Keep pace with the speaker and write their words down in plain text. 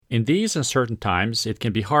In these uncertain times, it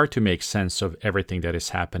can be hard to make sense of everything that is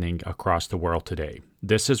happening across the world today.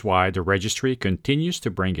 This is why the Registry continues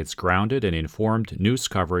to bring its grounded and informed news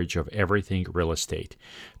coverage of everything real estate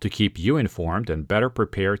to keep you informed and better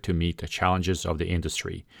prepared to meet the challenges of the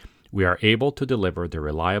industry. We are able to deliver the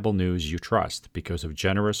reliable news you trust because of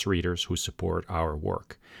generous readers who support our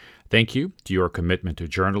work. Thank you to your commitment to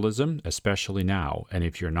journalism, especially now. And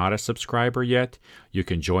if you're not a subscriber yet, you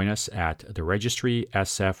can join us at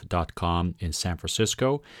theregistrysf.com in San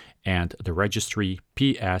Francisco and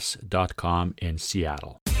theregistryps.com in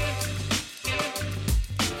Seattle.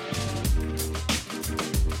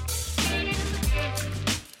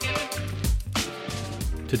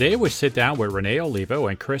 Today, we sit down with Rene Olivo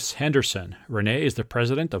and Chris Henderson. Rene is the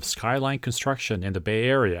president of Skyline Construction in the Bay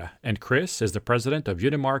Area, and Chris is the president of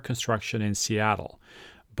Unimark Construction in Seattle.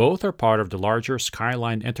 Both are part of the larger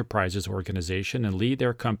Skyline Enterprises organization and lead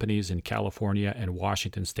their companies in California and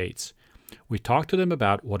Washington states. We talked to them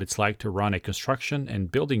about what it's like to run a construction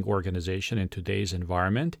and building organization in today's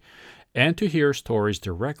environment, and to hear stories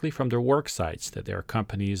directly from their work sites that their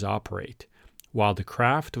companies operate. While the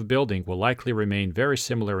craft of building will likely remain very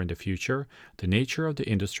similar in the future, the nature of the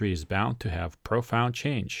industry is bound to have profound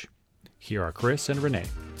change. Here are Chris and Rene.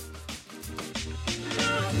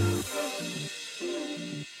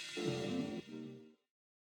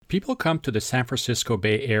 People come to the San Francisco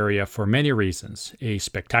Bay Area for many reasons: a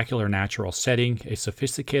spectacular natural setting, a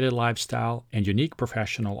sophisticated lifestyle, and unique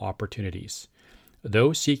professional opportunities.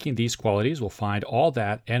 Those seeking these qualities will find all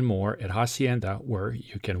that and more at Hacienda, where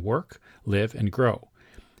you can work, live, and grow.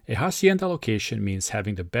 A Hacienda location means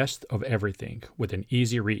having the best of everything with an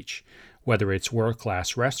easy reach, whether it's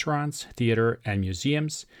world-class restaurants, theater, and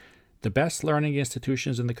museums, the best learning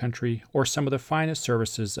institutions in the country, or some of the finest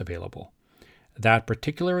services available. That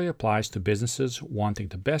particularly applies to businesses wanting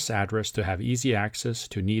the best address to have easy access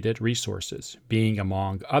to needed resources, being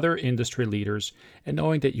among other industry leaders, and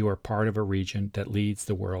knowing that you are part of a region that leads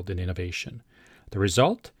the world in innovation. The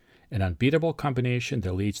result? An unbeatable combination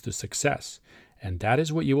that leads to success, and that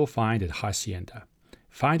is what you will find at Hacienda.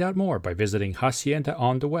 Find out more by visiting Hacienda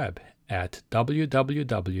on the web at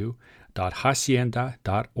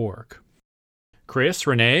www.hacienda.org. Chris,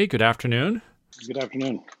 Rene, good afternoon. Good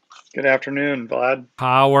afternoon. Good afternoon, Vlad.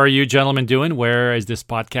 How are you gentlemen doing? Where is this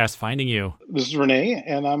podcast finding you? This is Rene,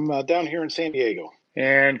 and I'm down here in San Diego.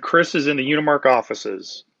 And Chris is in the Unimark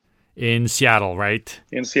offices. In Seattle, right?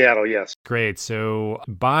 In Seattle, yes. Great. So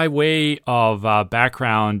by way of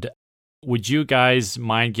background, would you guys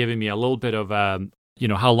mind giving me a little bit of how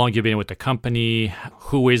long you've been with the company,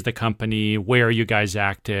 who is the company, where are you guys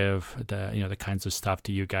active, the kinds of stuff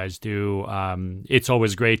that you guys do. It's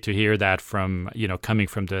always great to hear that from, coming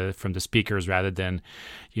from the speakers rather than,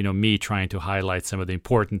 me trying to highlight some of the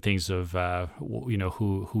important things of,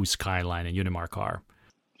 who Skyline and Unimark are.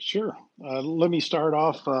 Sure. Let me start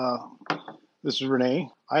off. This is Rene.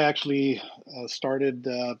 I actually started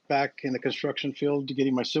back in the construction field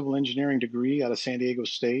getting my civil engineering degree out of San Diego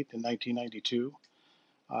State in 1992.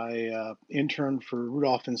 I interned for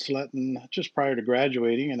Rudolph and Sletten just prior to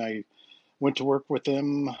graduating, and I went to work with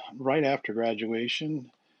them right after graduation.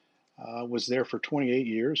 Was there for 28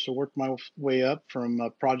 years, so worked my way up from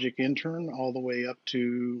a project intern all the way up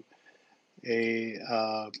to a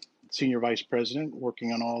senior vice president,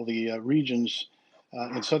 working on all the regions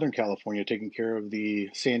in Southern California, taking care of the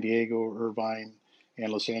San Diego, Irvine,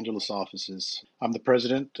 and Los Angeles offices. I'm the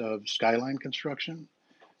president of Skyline Construction.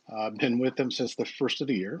 I've been with them since the first of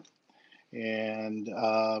the year, and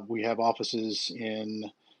we have offices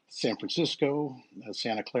in San Francisco,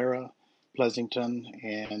 Santa Clara, Pleasanton,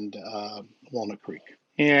 and Walnut Creek.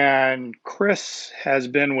 And Chris has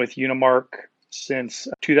been with Unimark since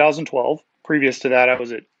 2012. Previous to that, I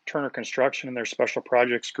was at Turner Construction in their special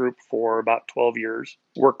projects group for about 12 years.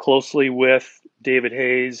 Worked closely with David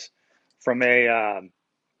Hayes from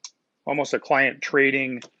almost a client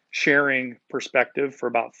trading sharing perspective for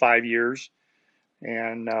about 5 years.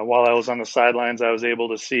 And while I was on the sidelines, I was able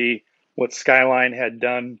to see what Skyline had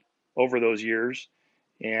done over those years.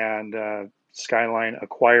 And Skyline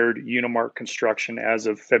acquired Unimark Construction as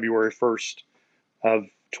of February 1st of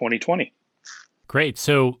 2020. Great.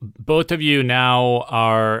 So both of you now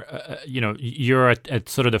are, you're at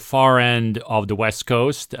sort of the far end of the West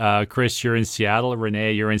Coast. Chris, you're in Seattle.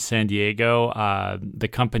 Rene, you're in San Diego. The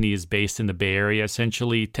company is based in the Bay Area,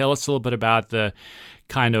 essentially. Tell us a little bit about the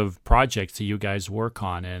kind of projects that you guys work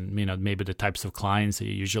on and, maybe the types of clients that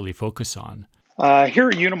you usually focus on. Here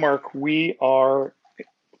at Unimark, we are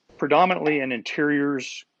predominantly an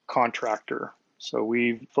interiors contractor. So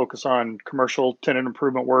we focus on commercial tenant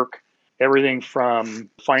improvement work everything from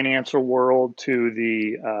financial world to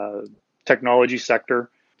the technology sector,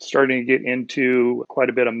 starting to get into quite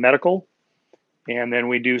a bit of medical. And then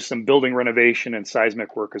we do some building renovation and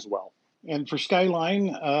seismic work as well. And for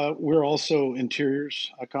Skyline, we're also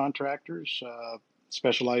interiors contractors,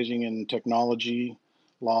 specializing in technology,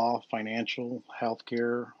 law, financial,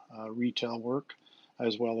 healthcare, retail work,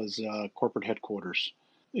 as well as corporate headquarters.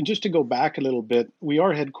 And just to go back a little bit, we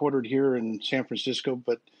are headquartered here in San Francisco,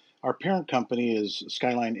 but our parent company is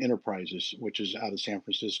Skyline Enterprises, which is out of San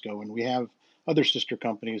Francisco. And we have other sister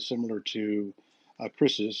companies similar to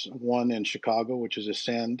Chris's, one in Chicago, which is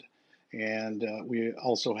Ascend. And we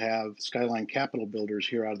also have Skyline Capital Builders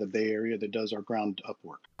here out of the Bay Area that does our ground up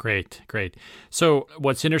work. Great, great. So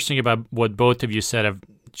what's interesting about what both of you said of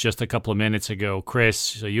just a couple of minutes ago, Chris,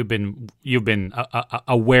 so you've been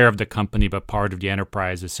aware of the company, but part of the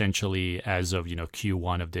enterprise essentially as of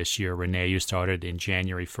Q1 of this year. Renee, you started in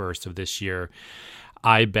January 1st of this year.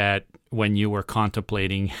 I bet when you were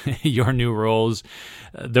contemplating your new roles,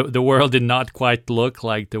 the world did not quite look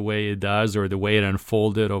like the way it does or the way it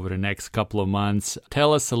unfolded over the next couple of months.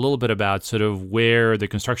 Tell us a little bit about sort of where the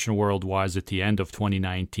construction world was at the end of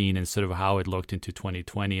 2019 and sort of how it looked into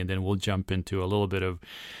 2020. And then we'll jump into a little bit of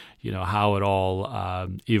how it all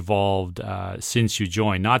evolved since you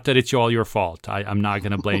joined. Not that it's all your fault. I'm not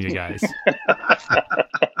going to blame you guys.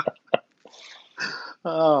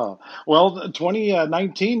 Well,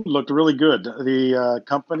 2019 looked really good. The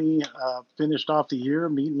company finished off the year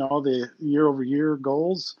meeting all the year-over-year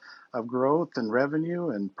goals of growth and revenue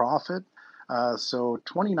and profit. So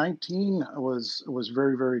 2019 was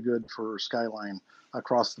very, very good for Skyline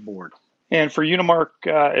across the board. And for Unimark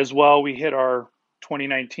as well, we hit our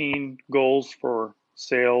 2019 goals for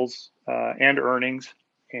sales and earnings,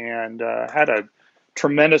 and had a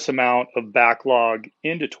tremendous amount of backlog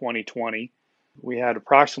into 2020. We had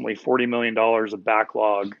approximately $40 million of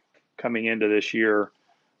backlog coming into this year,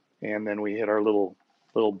 and then we hit our little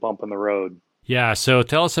bump in the road. Yeah, so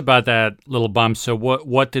tell us about that little bump. So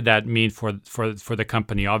what did that mean for the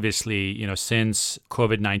company? Obviously, since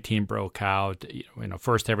COVID-19 broke out,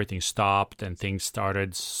 first everything stopped and things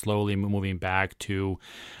started slowly moving back to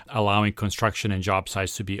allowing construction and job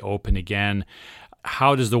sites to be open again.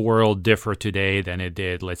 How does the world differ today than it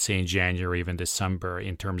did, let's say, in January, even December,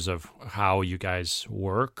 in terms of how you guys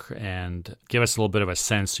work? And give us a little bit of a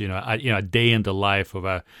sense, a day in the life of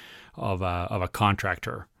a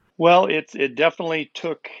contractor. Well, it definitely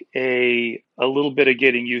took a little bit of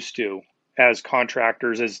getting used to as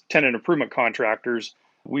contractors, as tenant improvement contractors.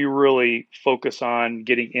 We really focus on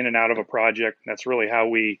getting in and out of a project. And that's really how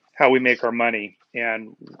we make our money.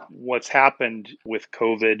 And what's happened with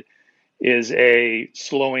COVID is a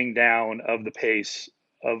slowing down of the pace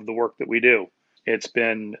of the work that we do. It's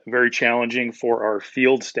been very challenging for our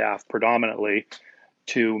field staff predominantly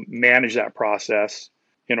to manage that process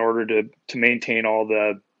in order to maintain all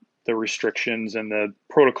the restrictions and the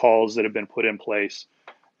protocols that have been put in place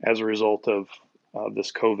as a result of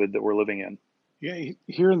this COVID that we're living in. Yeah,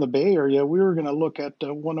 here in the Bay Area, we were going to look at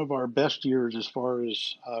one of our best years as far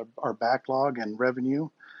as our backlog and revenue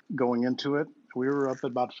going into it. We were up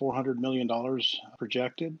at about $400 million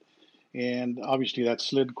projected, and obviously that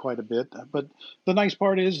slid quite a bit. But the nice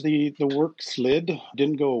part is the work slid,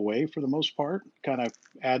 didn't go away for the most part, kind of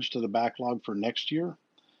adds to the backlog for next year.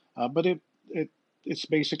 But it's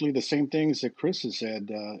basically the same things that Chris has said.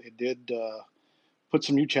 It did put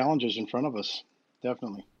some new challenges in front of us,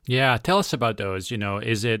 definitely. Yeah, tell us about those.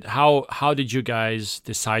 Is it how did you guys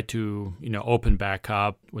decide to open back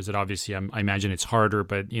up? Was it obviously I imagine it's harder,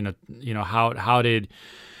 but how did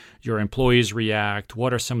your employees react?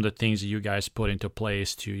 What are some of the things that you guys put into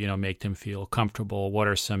place to make them feel comfortable? What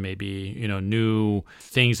are some maybe new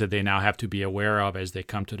things that they now have to be aware of as they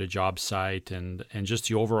come to the job site and just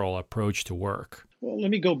the overall approach to work? Well,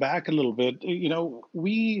 let me go back a little bit.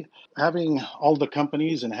 We having all the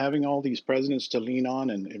companies and having all these presidents to lean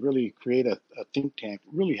on and really create a think tank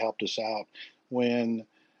really helped us out when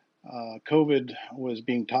COVID was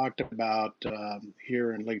being talked about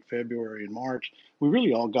here in late February and March. We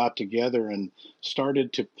really all got together and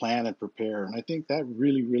started to plan and prepare. And I think that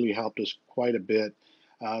really, really helped us quite a bit.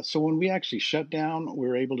 So when we actually shut down, we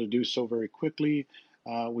were able to do so very quickly.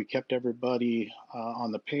 We kept everybody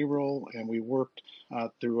on the payroll, and we worked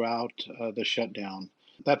throughout the shutdown.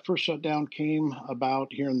 That first shutdown came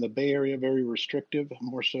about here in the Bay Area, very restrictive,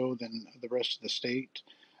 more so than the rest of the state.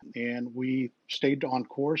 And we stayed on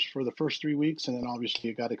course for the first 3 weeks, and then obviously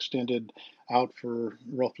it got extended out for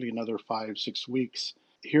roughly another 5-6 weeks.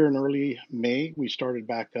 Here in early May, we started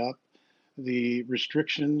back up. The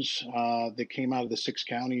restrictions that came out of the 6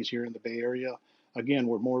 counties here in the Bay Area again,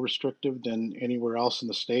 were more restrictive than anywhere else in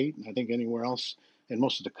the state, and I think anywhere else in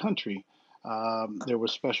most of the country. There were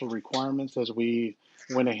special requirements as we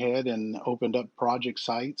went ahead and opened up project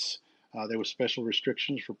sites. There were special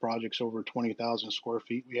restrictions for projects over 20,000 square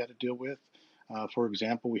feet we had to deal with. For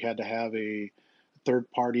example, we had to have a third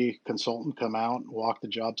party consultant come out, walk the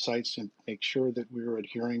job sites, and make sure that we were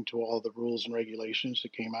adhering to all the rules and regulations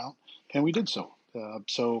that came out. And we did so.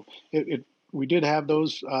 We did have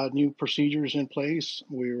those new procedures in place.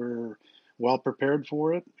 We were well prepared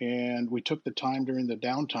for it, and we took the time during the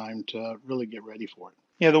downtime to really get ready for it.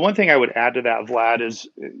 Yeah, the one thing I would add to that, Vlad, is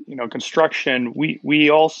construction. We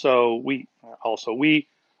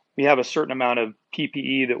have a certain amount of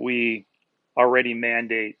PPE that we already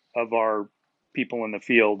mandate of our people in the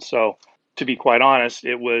field. So to be quite honest,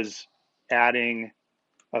 it was adding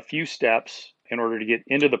a few steps in order to get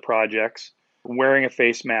into the projects, wearing a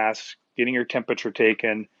face mask, getting your temperature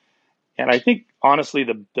taken. And I think honestly,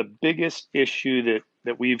 the biggest issue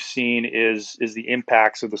that we've seen is the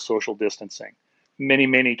impacts of the social distancing.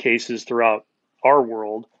 Many cases throughout our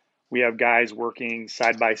world, we have guys working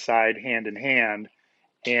side by side, hand in hand,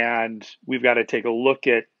 and we've got to take a look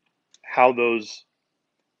at how those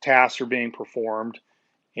tasks are being performed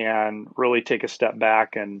and really take a step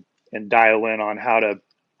back and dial in on how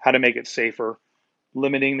to make it safer,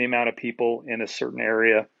 limiting the amount of people in a certain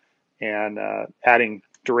area, and adding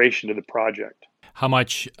duration to the project. How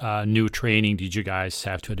much new training did you guys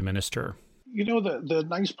have to administer? The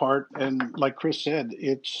nice part, and like Chris said,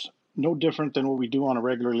 it's no different than what we do on a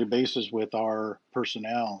regularly basis with our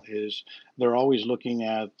personnel. Is they're always looking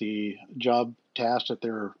at the job tasks that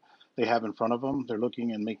they have in front of them. They're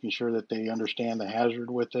looking and making sure that they understand the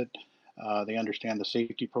hazard with it. They understand the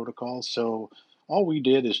safety protocols. So all we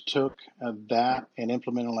did is took that and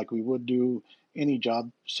implemented like we would do any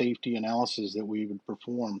job safety analysis that we would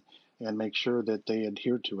perform, and make sure that they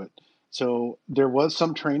adhere to it. So there was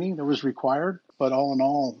some training that was required, but all in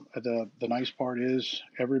all, the nice part is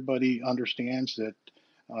everybody understands that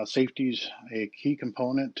safety is a key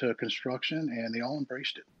component to construction, and they all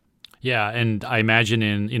embraced it. Yeah, and I imagine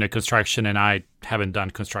in construction, and I haven't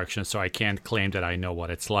done construction, so I can't claim that I know what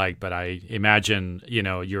it's like. But I imagine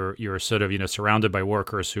you're sort of surrounded by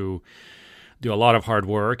workers who do a lot of hard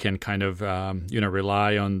work and kind of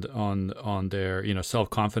rely on their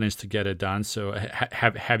self-confidence to get it done. So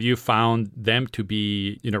have you found them to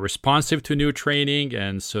be responsive to new training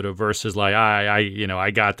and sort of versus like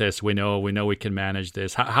I got this, we know we can manage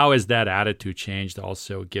this? How has that attitude changed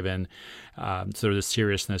also given sort of the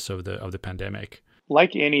seriousness of the pandemic?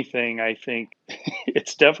 Like anything, I think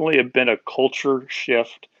it's definitely been a culture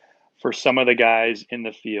shift for some of the guys in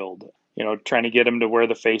the field. Trying to get them to wear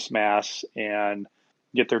the face masks and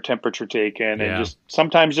get their temperature taken, and just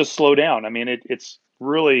sometimes just slow down. I mean, it's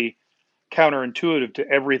really counterintuitive to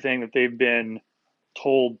everything that they've been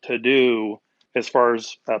told to do as far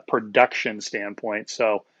as a production standpoint.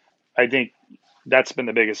 So I think that's been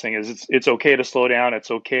the biggest thing is it's okay to slow down.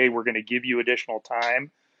 It's okay. We're going to give you additional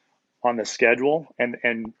time on the schedule.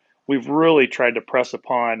 And we've really tried to press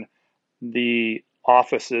upon the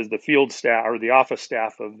offices, the field staff or the office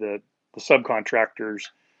staff of the subcontractors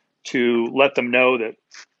to let them know that,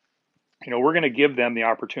 we're going to give them the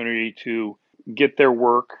opportunity to get their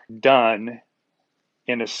work done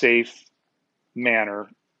in a safe manner.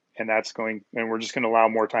 And we're just going to allow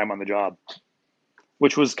more time on the job,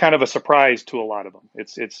 which was kind of a surprise to a lot of them.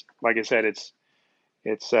 It's like I said, it's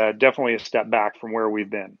definitely a step back from where we've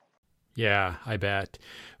been. Yeah, I bet.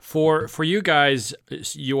 For you guys,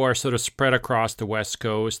 you are sort of spread across the West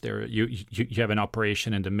Coast. There, you have an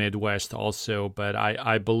operation in the Midwest also, but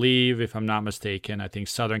I believe, if I'm not mistaken, I think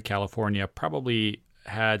Southern California probably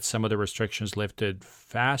had some of the restrictions lifted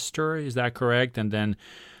faster. Is that correct? And then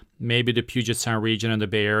maybe the Puget Sound region and the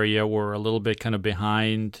Bay Area were a little bit kind of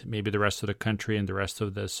behind maybe the rest of the country and the rest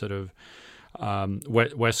of the sort of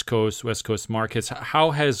West Coast markets.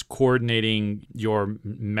 How has coordinating your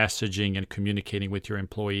messaging and communicating with your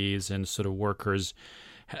employees and sort of workers,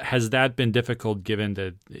 has that been difficult given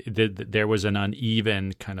that there was an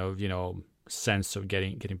uneven kind of sense of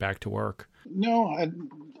getting back to work? No,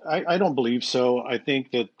 I don't believe so. I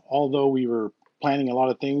think that although we were planning a lot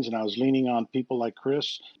of things and I was leaning on people like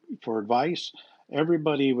Chris for advice,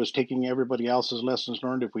 everybody was taking everybody else's lessons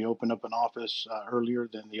learned if we opened up an office earlier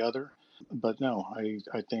than the other. But no,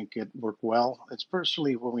 I think it worked well,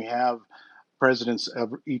 especially when we have presidents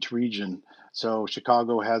of each region. So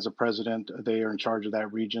Chicago has a president. They are in charge of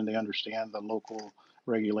that region. They understand the local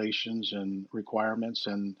regulations and requirements.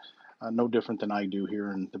 And no different than I do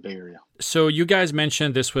here in the Bay Area. So you guys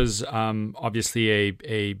mentioned this was obviously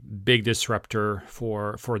a big disruptor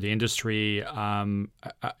for the industry.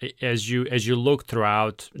 As you look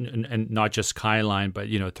throughout, and not just Skyline, but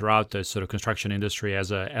throughout the sort of construction industry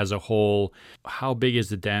as a whole, how big is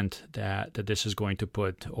the dent that this is going to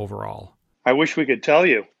put overall? I wish we could tell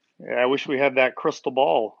you. I wish we had that crystal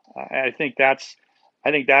ball. I think that's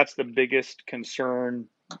the biggest concern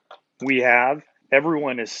we have.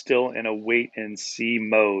 Everyone is still in a wait and see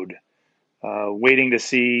mode, waiting to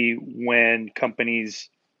see when companies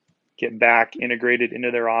get back integrated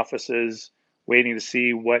into their offices, waiting to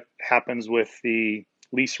see what happens with the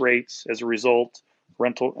lease rates as a result.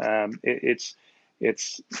 Rental, it's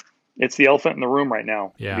the elephant in the room right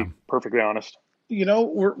now. Yeah. To be perfectly honest.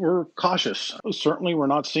 We're cautious. Certainly, we're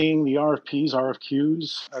not seeing the RFPs,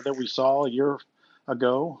 RFQs that we saw a year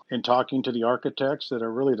ago in talking to the architects that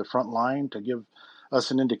are really the front line to give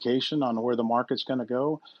us an indication on where the market's going to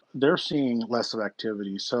go. They're seeing less of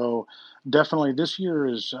activity. So definitely this year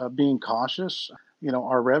is being cautious.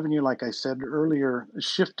 Our revenue, like I said earlier,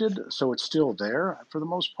 shifted, so it's still there for the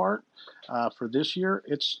most part. For this year,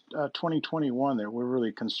 it's 2021 that we're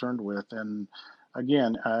really concerned with. And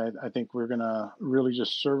again, I think we're going to really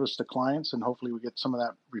just service the clients, and hopefully we get some of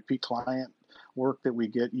that repeat client work that we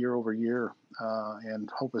get year over year, and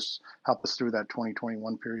help us through that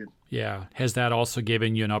 2021 period. Yeah. Has that also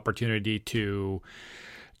given you an opportunity to,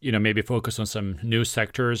 maybe focus on some new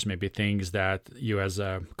sectors, maybe things that you as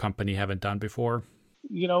a company haven't done before?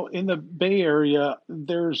 In the Bay Area,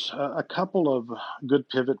 there's a couple of good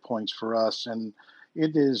pivot points for us, and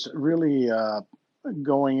it is really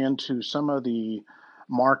going into some of the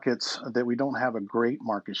markets that we don't have a great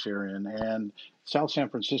market share in. And South San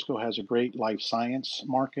Francisco has a great life science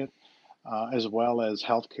market, as well as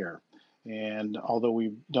healthcare. And although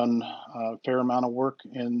we've done a fair amount of work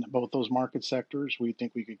in both those market sectors, we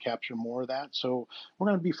think we could capture more of that. So we're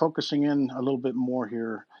going to be focusing in a little bit more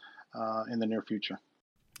here in the near future.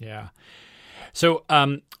 Yeah. So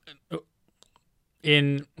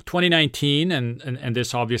in 2019, and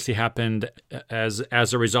this obviously happened as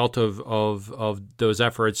a result of those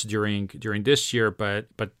efforts during this year, but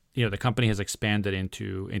the company has expanded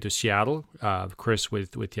into Seattle, Chris,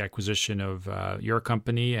 with the acquisition of your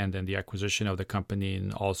company, and then the acquisition of the company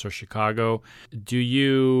in also Chicago. Do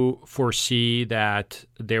you foresee that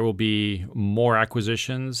there will be more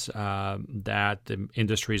acquisitions, that the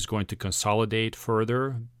industry is going to consolidate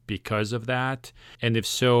further because of that? And if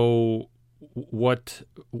so, where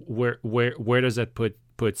does that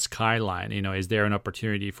put Skyline? Is there an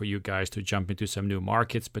opportunity for you guys to jump into some new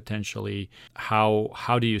markets potentially?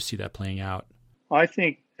 How do you see that playing out? I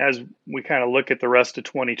think as we kind of look at the rest of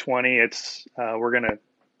 2020, it's we're going to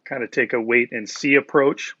kind of take a wait and see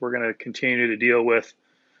approach. We're going to continue to deal with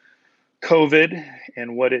COVID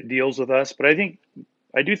and what it deals with us, but I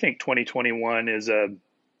do think 2021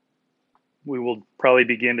 we will probably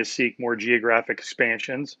begin to seek more geographic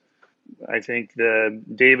expansions. I think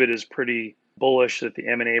David is pretty bullish that the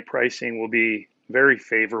M&A pricing will be very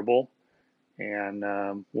favorable, and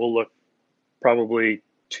we'll look probably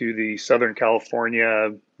to the Southern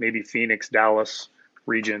California, maybe Phoenix, Dallas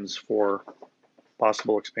regions for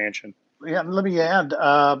possible expansion. Yeah, let me add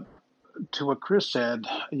to what Chris said.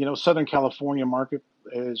 Southern California market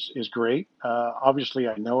is great. Obviously,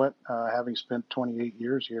 I know it, having spent 28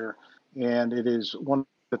 years here, and it is one of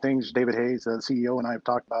the things David Hayes, the CEO, and I have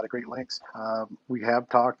talked about at great lengths. We have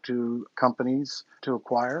talked to companies to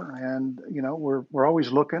acquire, and we're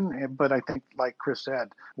always looking. But I think, like Chris said,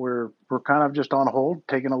 we're kind of just on hold,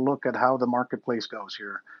 taking a look at how the marketplace goes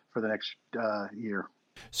here for the next year.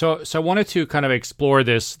 So I wanted to kind of explore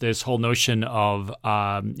this whole notion of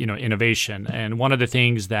innovation, and one of the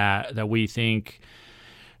things that we think,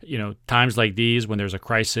 times like these, when there's a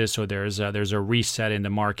crisis or there's a reset in the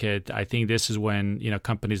market, I think this is when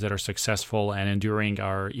companies that are successful and enduring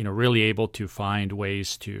are really able to find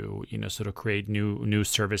ways to sort of create new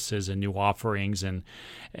services and new offerings and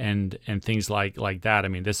things like that. I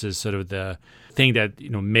mean, this is sort of the thing that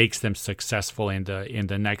makes them successful in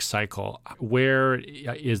the next cycle. Where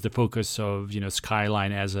is the focus of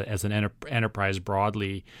Skyline as an enterprise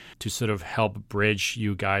broadly to sort of help bridge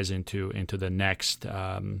you guys into the next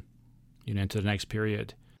into the next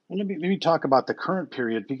period? Well, let me talk about the current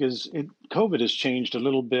period, because COVID has changed a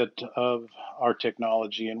little bit of our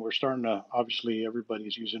technology, and we're starting to, obviously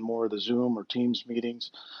everybody's using more of the Zoom or Teams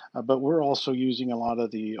meetings, but we're also using a lot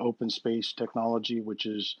of the open space technology, which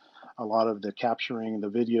is a lot of the capturing the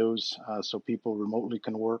videos, so people remotely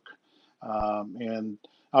can work, and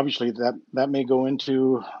obviously that may go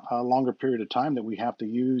into a longer period of time that we have to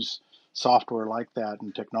use software like that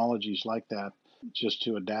and technologies like that just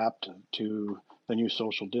to adapt to the new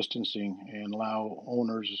social distancing and allow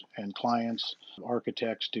owners and clients,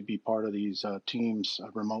 architects to be part of these teams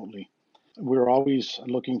remotely. We're always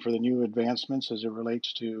looking for the new advancements as it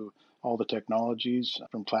relates to all the technologies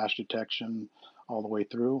from clash detection all the way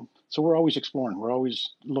through. So we're always exploring. We're always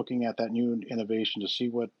looking at that new innovation to see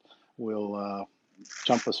what will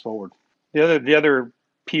jump us forward. The other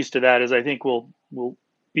piece to that is I think we'll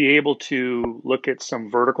be able to look at some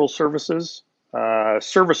vertical services.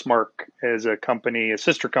 ServiceMark is a company, a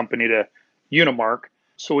sister company to Unimark.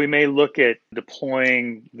 So we may look at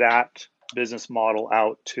deploying that business model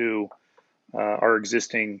out to our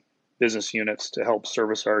existing business units to help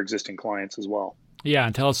service our existing clients as well. Yeah,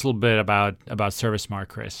 and tell us a little bit about ServiceMark,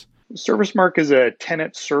 Chris. ServiceMark is a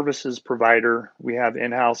tenant services provider. We have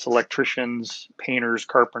in-house electricians, painters,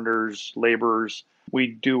 carpenters, laborers. We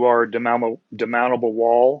do our demountable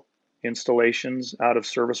wall installations out of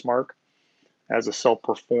ServiceMark as a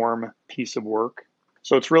self-perform piece of work.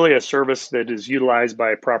 So it's really a service that is utilized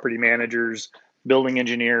by property managers, building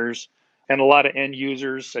engineers, and a lot of end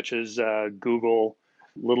users such as Google,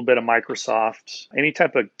 a little bit of Microsoft, any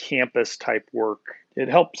type of campus type work. It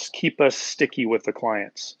helps keep us sticky with the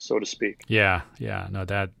clients, so to speak. Yeah, no,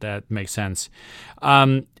 that makes sense.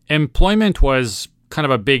 Employment was kind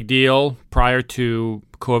of a big deal prior to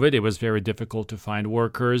COVID. It was very difficult to find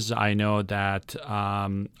workers. I know that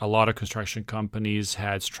a lot of construction companies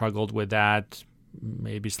had struggled with that,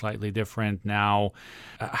 maybe slightly different now.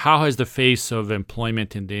 How has the face of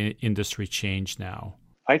employment in the industry changed now?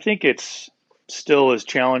 I think it's still as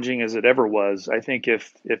challenging as it ever was. I think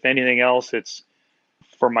if anything else, it's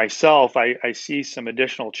for myself, I see some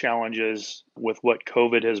additional challenges with what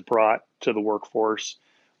COVID has brought to the workforce.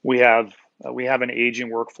 We have an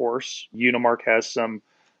aging workforce. Unimark has some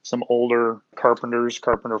older carpenters,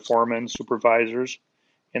 carpenter foremen, supervisors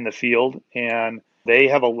in the field, and they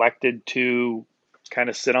have elected to kind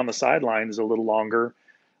of sit on the sidelines a little longer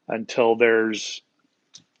until there's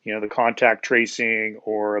the contact tracing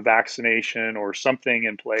or a vaccination or something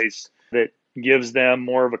in place that gives them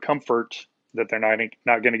more of a comfort that they're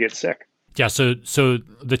not going to get sick. Yeah, so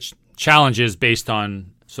the challenge is based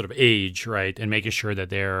on sort of age, right, and making sure that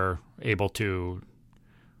they're able to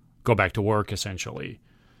go back to work, essentially.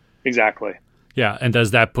 Exactly. Yeah, and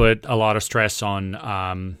does that put a lot of stress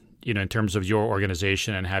on, in terms of your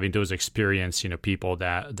organization and having those experienced, people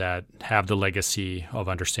that have the legacy of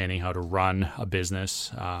understanding how to run a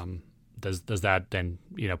business? Does that then,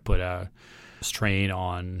 put a strain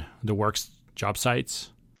on the job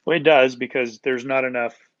sites? Well, it does, because there's not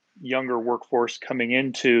enough younger workforce coming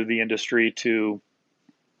into the industry to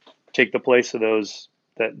take the place of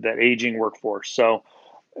that aging workforce. So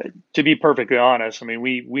to be perfectly honest, I mean,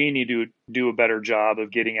 we need to do a better job of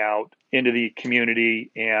getting out into the community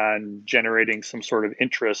and generating some sort of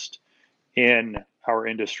interest in our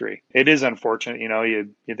industry. It is unfortunate,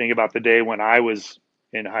 you think about the day when I was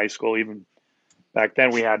in high school. Even back then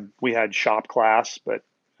we had shop class, but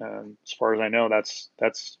as far as I know, that's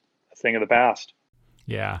a thing of the past.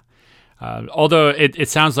 Yeah. Although it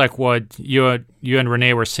sounds like what you and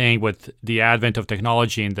Renee were saying, with the advent of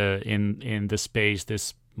technology in the space,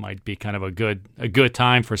 this might be kind of a good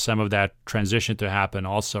time for some of that transition to happen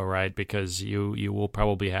also, right? Because you will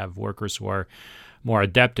probably have workers who are more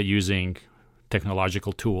adept at using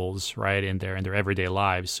technological tools, right, in their everyday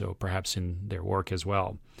lives, so perhaps in their work as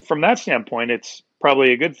well. From that standpoint, it's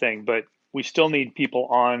probably a good thing, but we still need people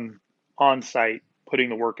on site putting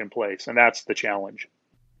the work in place, and that's the challenge.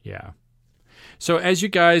 Yeah. So as you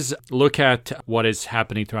guys look at what is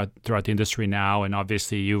happening throughout the industry now, and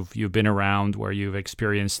obviously you've been around where you've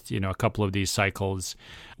experienced a couple of these cycles,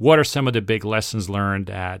 what are some of the big lessons learned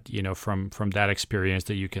from that experience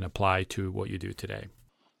that you can apply to what you do today?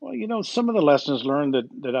 Well, some of the lessons learned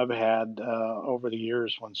that I've had over the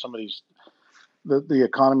years when some of these the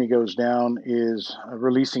economy goes down is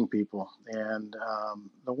releasing people. And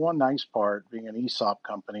the one nice part, being an ESOP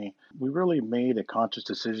company, we really made a conscious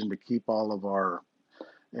decision to keep all of our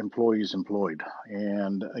employees employed,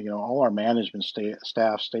 and all our management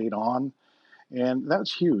staff stayed on, and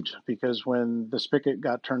that's huge, because when the spigot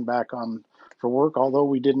got turned back on for work,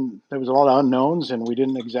 although there was a lot of unknowns and we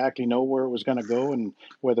didn't exactly know where it was going to go and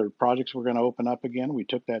whether projects were going to open up again, we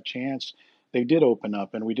took that chance. They did open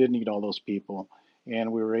up, and we did need all those people,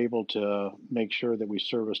 and we were able to make sure that we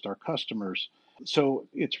serviced our customers. So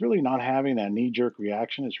it's really not having that knee-jerk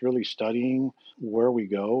reaction. It's really studying where we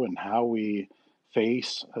go and how we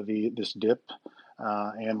face this dip,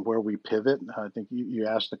 and where we pivot. I think you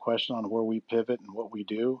asked the question on where we pivot and what we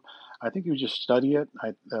do. I think you just study it.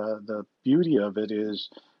 The beauty of it is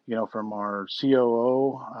from our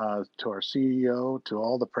COO to our CEO to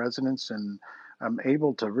all the presidents, and I'm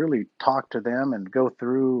able to really talk to them and go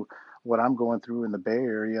through what I'm going through in the Bay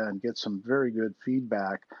Area and get some very good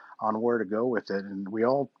feedback on where to go with it. And we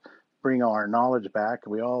all bring our knowledge back.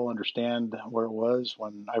 We all understand where it was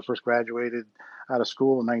when I first graduated out of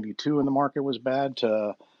school in '92, and the market was bad,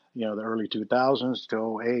 to the early 2000s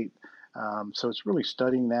to '08. So it's really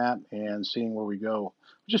studying that and seeing where we go.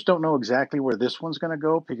 We just don't know exactly where this one's going to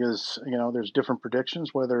go because there's different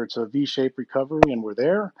predictions, whether it's a V-shaped recovery and we're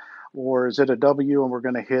there, or is it a W and we're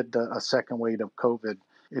going to hit a second wave of COVID.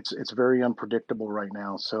 It's very unpredictable right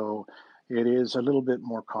now, so it is a little bit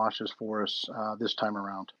more cautious for us this time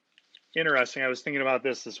around. Interesting. I was thinking about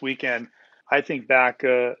this weekend. I think back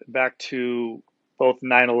to both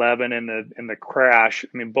 9/11 and the crash.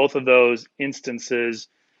 I mean, both of those instances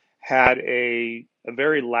had a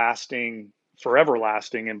very lasting, forever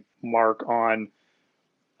lasting mark on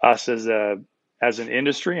us as an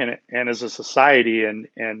industry and as a society.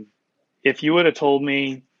 And if you would have told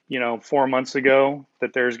me, 4 months ago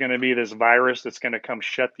that there's going to be this virus that's going to come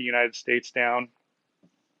shut the United States down,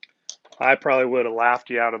 I probably would have laughed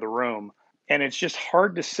you out of the room. And it's just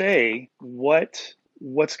hard to say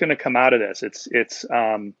what's going to come out of this. It's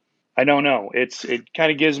I don't know. It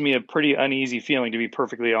kind of gives me a pretty uneasy feeling, to be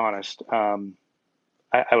perfectly honest.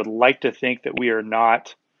 I would like to think that we're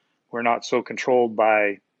not so controlled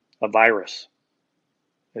by a virus.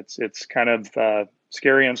 It's kind of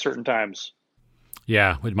scary, uncertain times.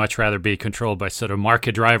 Yeah, we'd much rather be controlled by sort of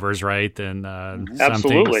market drivers, right, than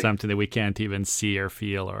something that we can't even see or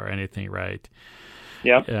feel or anything, right?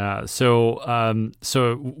 Yeah. So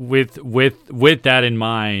with that in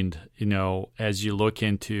mind, as you look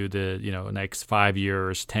into the next 5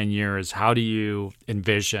 years, 10 years, how do you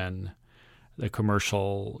envision the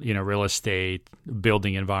commercial real estate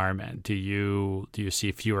building environment? Do you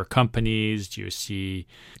see fewer companies? Do you see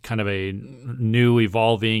kind of a new,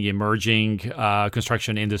 evolving, emerging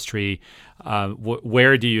construction industry?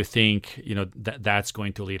 Where do you think that's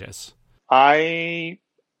going to lead us?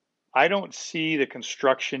 I don't see the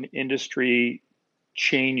construction industry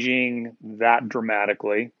changing that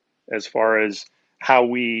dramatically as far as how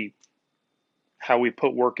we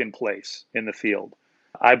put work in place in the field.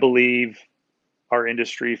 I believe our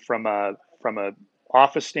industry from a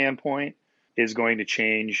office standpoint is going to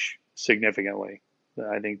change significantly.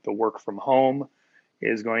 I think the work from home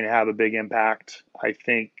is going to have a big impact. I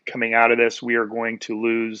think coming out of this, we are going to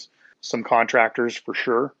lose some contractors for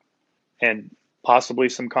sure, and possibly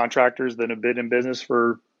some contractors that have been in business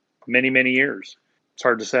for many, many years. It's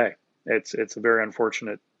hard to say. It's a very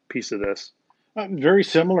unfortunate piece of this. Very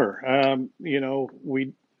similar.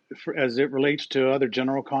 As it relates to other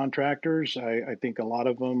general contractors, I think a lot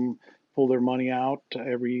of them pull their money out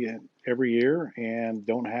every year and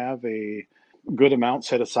don't have a good amount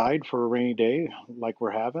set aside for a rainy day like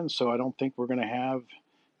we're having. So I don't think we're going to have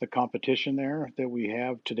the competition there that we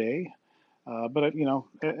have today. But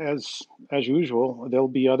as usual, there'll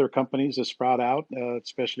be other companies that sprout out,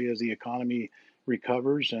 especially as the economy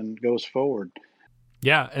recovers and goes forward.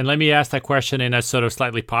 Yeah, and let me ask that question in a sort of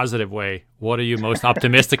slightly positive way. What are you most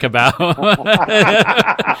optimistic about over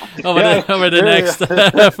the next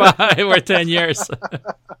 5 or 10 years?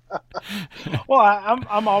 Well,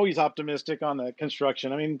 I'm always optimistic on the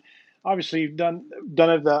construction. I mean, obviously, you've done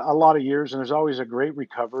it a lot of years, and there's always a great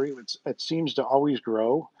recovery. It seems to always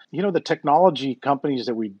grow. The technology companies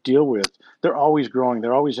that we deal with, they're always growing.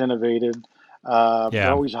 They're always innovative.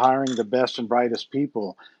 They're always hiring the best and brightest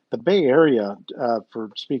people. The Bay Area,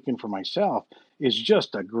 for speaking for myself, is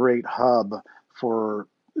just a great hub for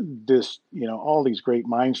this, all these great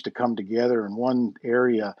minds to come together in one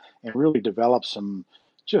area and really develop some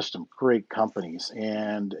great companies,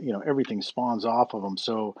 and everything spawns off of them.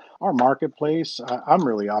 So our marketplace, I'm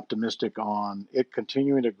really optimistic on it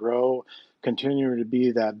continuing to grow, continuing to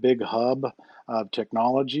be that big hub of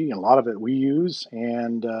technology, and a lot of it we use,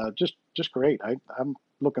 and just great. I'm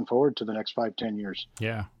looking forward to the next 5-10 years.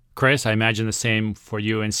 Yeah. Chris, I imagine the same for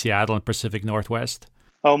you in Seattle and Pacific Northwest.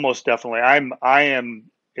 Oh, most definitely. I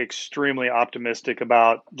am extremely optimistic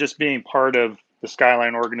about just being part of the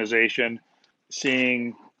Skyline organization,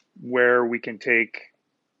 seeing where we can take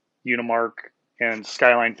Unimark and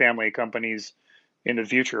Skyline family companies in the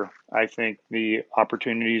future. I think the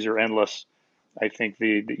opportunities are endless. I think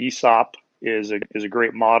the ESOP is a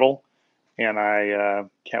great model, and I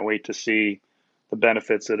can't wait to see the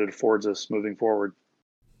benefits that it affords us moving forward.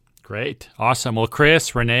 Great. Awesome. Well,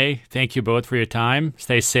 Chris, Renee, thank you both for your time.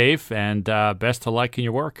 Stay safe, and best of luck in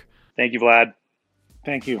your work. Thank you, Vlad.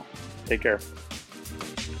 Thank you. Take care.